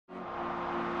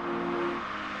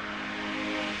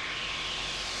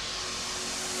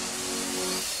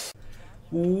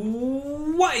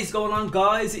What is going on,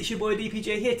 guys? It's your boy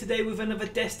DPJ here today with another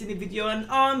Destiny video, and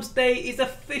Armsday is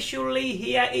officially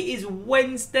here. It is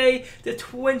Wednesday the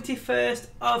 21st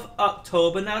of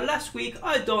October. Now last week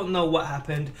I don't know what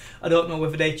happened. I don't know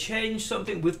whether they changed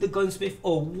something with the Gunsmith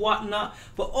or whatnot,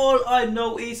 but all I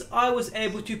know is I was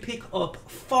able to pick up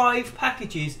 5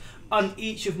 packages on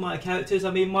each of my characters.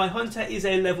 I mean, my hunter is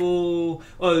a level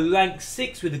or rank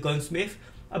 6 with the Gunsmith.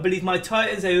 I believe my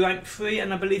Titan's a rank 3,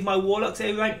 and I believe my Warlock's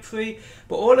a rank 3.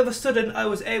 But all of a sudden I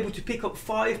was able to pick up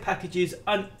 5 packages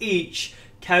on each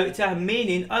character,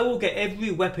 meaning I will get every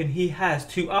weapon he has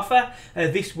to offer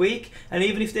this week. And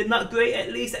even if they're not great,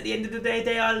 at least at the end of the day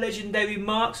they are legendary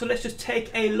marks. So let's just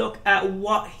take a look at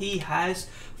what he has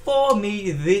for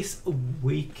me this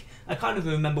week. I can't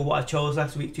even remember what I chose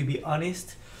last week, to be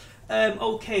honest.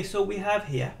 Okay, so we have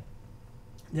here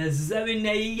the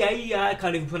Zerinaya, I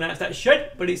can't even pronounce that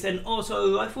shit, but it's an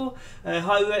auto rifle,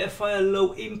 high rate of fire,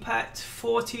 low impact,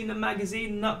 14 a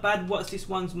magazine, not bad. What's this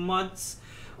one's mods?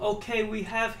 Okay, we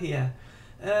have here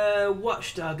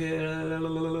Watchdog,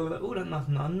 oh,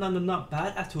 not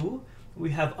bad at all. We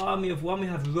have Army of One, we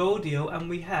have Rodeo, and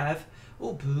we have,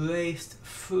 oh, Braced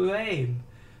Frame.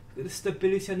 Look at the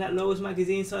stability on that, lowers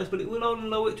magazine size, but it will only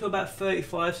lower it to about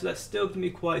 35, so that's still going to be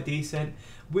quite decent.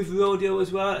 With Rodeo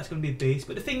as well, that's going to be a beast.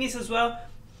 But the thing is as well,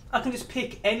 I can just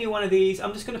pick any one of these.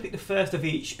 I'm just going to pick the first of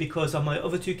each, because on my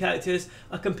other 2 characters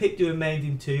I can pick the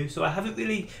remaining 2, so I haven't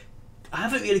really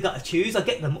got to choose. I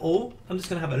get them all. I'm just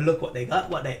going to have a look what they got,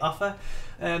 what they offer.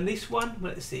 This one,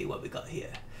 let's see what we got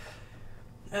here.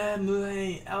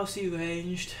 LC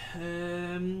ranged,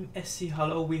 SC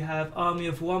hollow, we have Army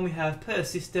of One, we have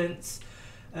Persistence,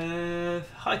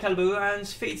 high caliber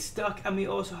rounds, feet stock, and we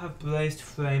also have Braced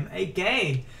Frame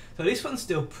again. So this one's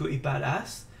still pretty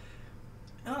badass.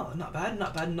 Oh, not bad,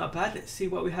 not bad, not bad. Let's see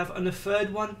what we have on the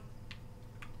third one.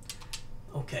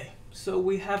 Okay, so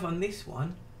we have on this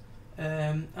one,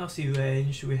 LC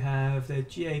ranged, we have the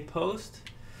GA post.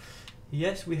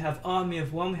 Yes, we have Army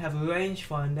of One, we have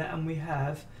Rangefinder, and we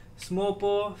have Small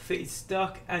Bore, Fitted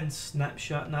Stock, and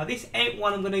Snapshot. Now this ain't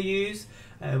one I'm going to use,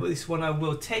 but this one I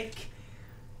will take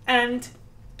and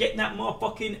get that more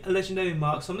fucking legendary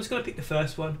mark. So I'm just going to pick the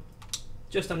first one,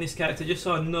 just on this character, just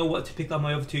so I know what to pick on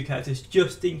my other 2 characters,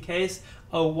 just in case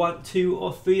I want 2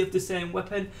 or 3 of the same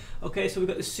weapon. Okay, so we've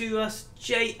got the Suros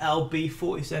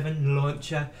JLB-47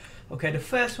 launcher. Okay, the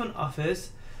first one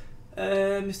offers,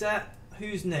 is that...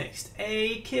 Who's next?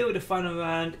 A kill the final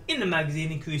round in the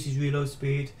magazine, increases reload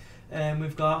speed.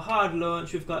 We've got hard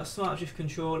launch, we've got smart drift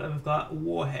control, and we've got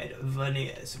warhead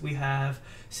veneers. We have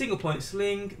single point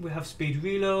sling, we have speed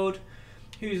reload.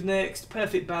 Who's next?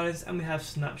 Perfect balance, and we have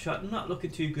snapshot. Not looking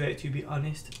too great, to be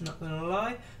honest, not gonna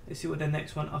lie. Let's see what the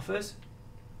next one offers.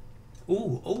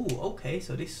 Oh, okay,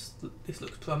 so this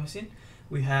looks promising.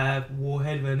 We have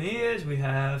warhead veneers, we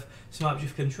have smart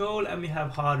drift control, and we have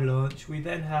hard launch. We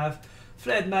then have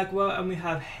flared magwell, and we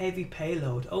have heavy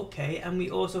payload. Okay, and we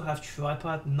also have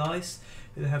tripod. Nice.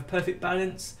 We then have perfect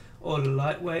balance or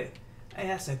lightweight. Hey,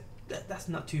 that's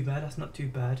not too bad. That's not too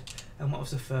bad. And what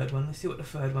was the third one? Let's see what the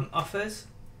third one offers.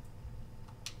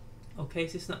 Okay,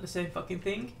 so it's not the same fucking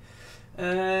thing.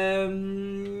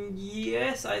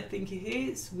 Yes, I think it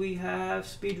is. We have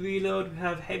speed reload, we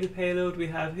have heavy payload, we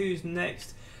have who's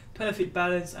next, perfect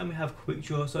balance, and we have quick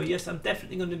draw. So yes, I'm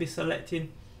definitely going to be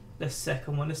selecting the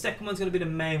second one. The second one's going to be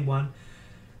the main one.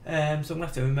 So I'm going to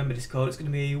have to remember this code. It's going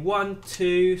to be 1,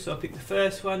 2. So I pick the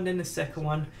first one, then the second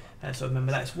one. So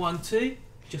remember that's 1, 2.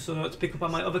 Just so I know what to pick up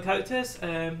on my other characters.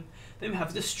 Then we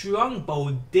have the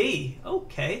Strongbow D.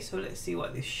 Okay, so let's see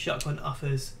what this shotgun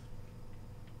offers.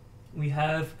 We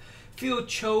have field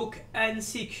choke and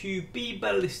CQB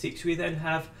ballistics. We then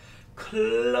have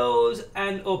close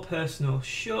and or personal.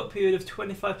 Short period of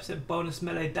 25% bonus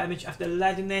melee damage after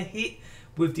landing a hit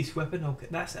with this weapon. Okay,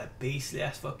 that's a beastly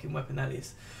ass fucking weapon, that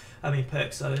is. I mean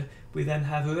perk, sorry. We then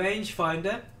have a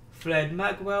rangefinder, flared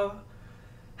magwell,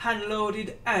 hand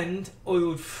loaded, and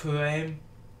oiled frame.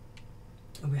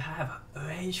 And we have a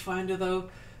rangefinder though.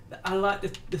 I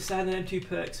like the sound of them 2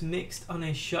 perks mixed on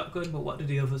a shotgun, but what do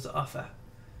the others offer?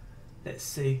 Let's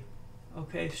see.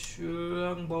 Okay,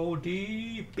 Strongbow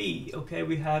DB. Okay,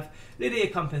 we have Linear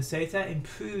Compensator,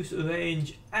 improves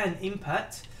range and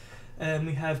impact.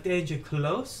 We have Danger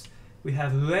Close. We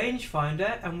have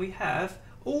Rangefinder, and we have,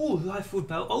 oh, Rifled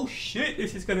Belt. Oh shit,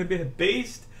 this is going to be a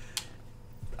beast.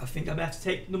 I think I'm going to have to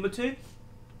take number 2.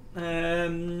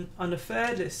 On the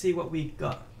third, let's see what we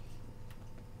got.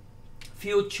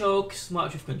 Field choke,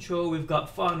 smart drift control, we've got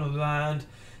final round,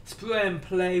 spray and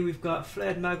play, we've got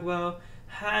flared magwell,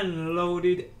 hand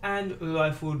loaded, and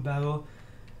rifled barrel.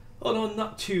 Although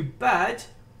not too bad,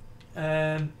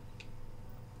 I'm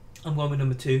going with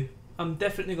number 2. I'm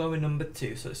definitely going with number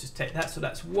 2. So let's just take that. So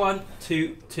that's 1,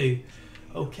 2, 2.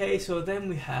 Okay, so then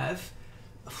we have,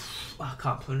 I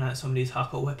can't pronounce some of these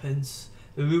hardcore weapons.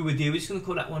 The Ruidi, we're just going to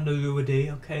call that one the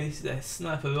Ruidi. Okay, this is a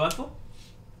sniper rifle.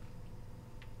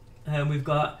 And we've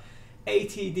got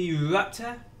ATD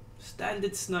Raptor,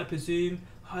 standard sniper zoom,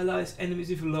 highlights enemies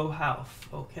with low health.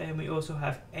 Okay, and we also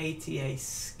have ATA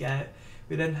Scout.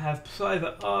 We then have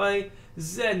Private Eye,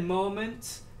 Zen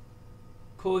Moment,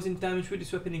 causing damage with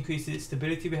this weapon increases its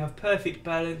stability. We have Perfect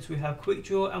Balance, we have Quick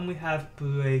Draw, and we have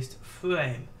Braced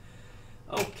Frame.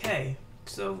 Okay,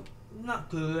 so not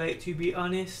great to be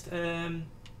honest.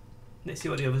 Let's see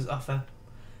what the others offer.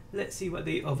 Let's see what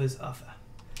the others offer.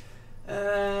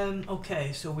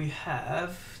 Okay, so we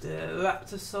have the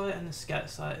Raptor sight and the Scout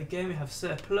sight. Again, we have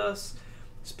Surplus,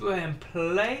 Spray and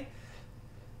Play,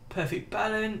 Perfect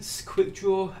Balance, Quick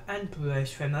Draw, and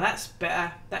Brace Frame. Now that's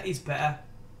better. That is better.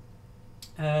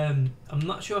 I'm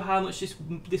not sure how much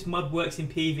this mod works in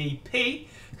PvP,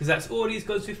 because that's all these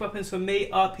Gunsmith weapons for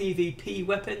me are PvP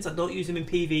weapons. I don't use them in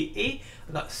PvE.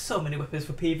 I've got so many weapons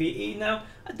for PvE now.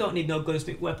 I don't need no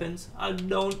Gunsmith weapons. I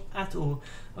don't at all.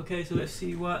 Okay, so let's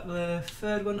see what the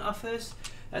third one offers.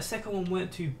 That second one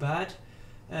weren't too bad.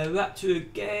 Raptor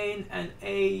again and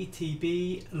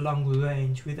ATB long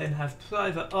range. We then have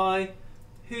Private Eye,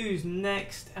 Who's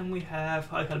Next, and we have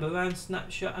High Caliber Round,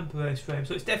 Snapshot, and Brace Frame.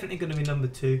 So it's definitely going to be number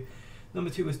 2. Number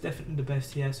 2 was definitely the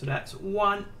best here. So that's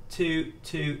 1, 2,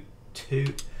 2,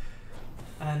 2.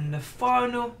 And the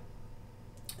final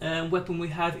weapon we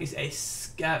have is a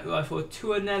Scout Rifle,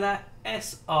 Tuanella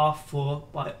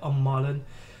SR4 by Marlin.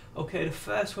 Okay, the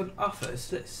first one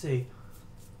offers, let's see.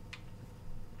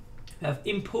 We have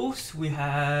Impulse, we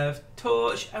have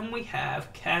Torch, and we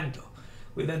have Candle.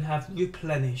 We then have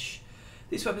Replenish.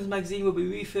 This weapon's magazine will be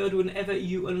refilled whenever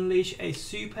you unleash a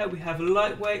super. We have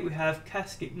Lightweight, we have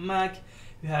Casket Mag,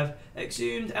 we have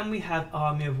Exhumed, and we have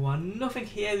Army of One. Nothing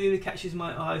here really catches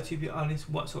my eye, to be honest,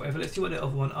 whatsoever. Let's see what the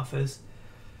other one offers.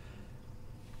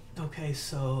 Okay,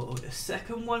 so the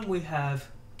second one we have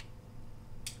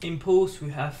Impulse,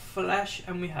 we have Flash,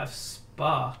 and we have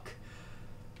Spark.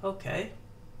 Okay,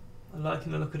 I'm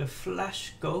liking the look of the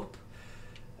Flash scope.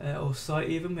 Or sight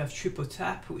even. We have Triple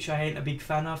Tap, which I ain't a big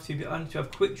fan of, to be honest. We have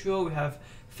Quick Draw, we have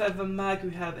Feather Mag, we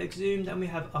have Exhumed, and we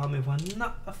have Army of One.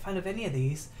 Not a fan of any of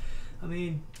these. I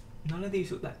mean, none of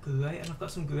these look that great, and I've got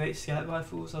some great Scout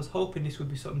Rifles. I was hoping this would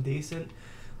be something decent.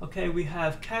 Okay, we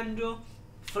have Candle,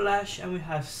 Flash, and we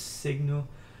have Signal.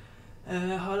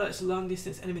 Highlights long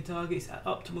distance enemy targets at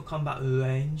optimal combat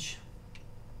range.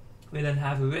 We then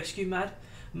have Rescue Mag,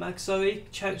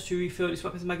 chance to refill this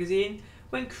weapons magazine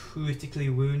when critically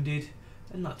wounded,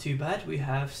 and not too bad. We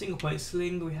have Single Point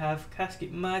Sling, we have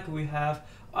Casket Mag, we have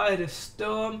Eye of the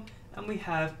Storm, and we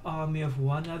have Army of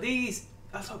One. Now these,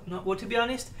 I thought not. Well, to be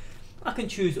honest, I can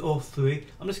choose all 3.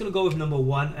 I'm just going to go with number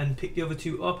 1 and pick the other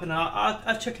 2 up, and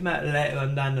I'll check them out later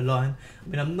on down the line. I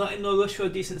mean, I'm not in no rush for a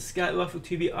decent Scout Rifle,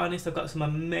 to be honest. I've got some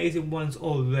amazing ones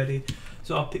already,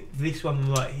 so I'll pick this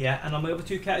one right here, and on my other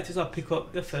 2 characters I'll pick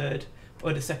up the third,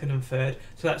 or the second and third.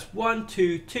 So that's 1,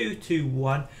 2, 2, 2,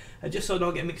 1. Just so I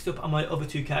don't get mixed up on my other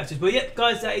 2 characters. But yep,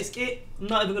 guys, that is it. I'm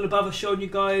not even going to bother showing you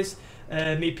guys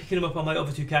me picking them up on my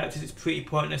other 2 characters. It's pretty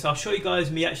pointless. I'll show you guys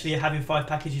me actually having 5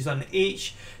 packages on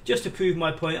each, just to prove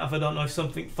my point. If I don't know if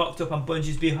something fucked up on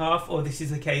Bungie's behalf, or this is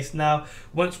the case now.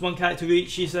 Once one character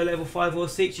reaches a level 5 or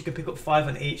 6, you can pick up 5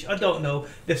 on each. I don't know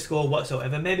the score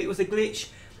whatsoever. Maybe it was a glitch.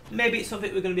 Maybe it's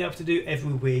something we're going to be able to do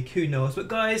every week, who knows. But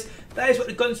guys, that is what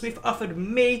the Gunsmith offered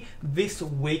me this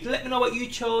week. Let me know what you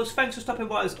chose. Thanks for stopping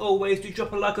by as always. Do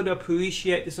drop a like, I'd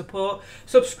appreciate the support.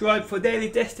 Subscribe for Daily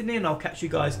Destiny, and I'll catch you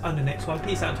guys on the next one.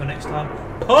 Peace out until next time.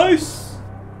 Peace!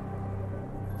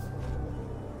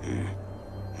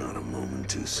 Not a moment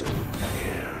too soon.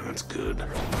 Yeah, that's good.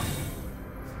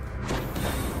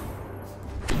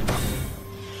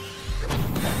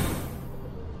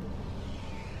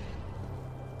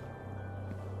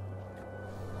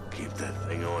 Keep that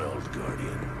thing oiled,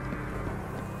 Guardian.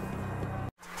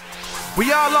 We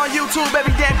all on YouTube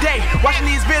every damn day, watching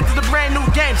these vids of the brand new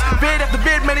games. Vid after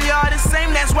vid, many are the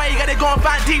same. That's why you gotta go and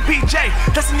find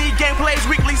DPJ. Destiny gameplays,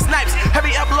 weekly snipes.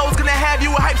 Heavy uploads gonna have you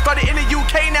a hype. Started in the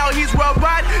UK, now he's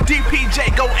worldwide.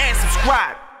 DPJ, go and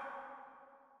subscribe.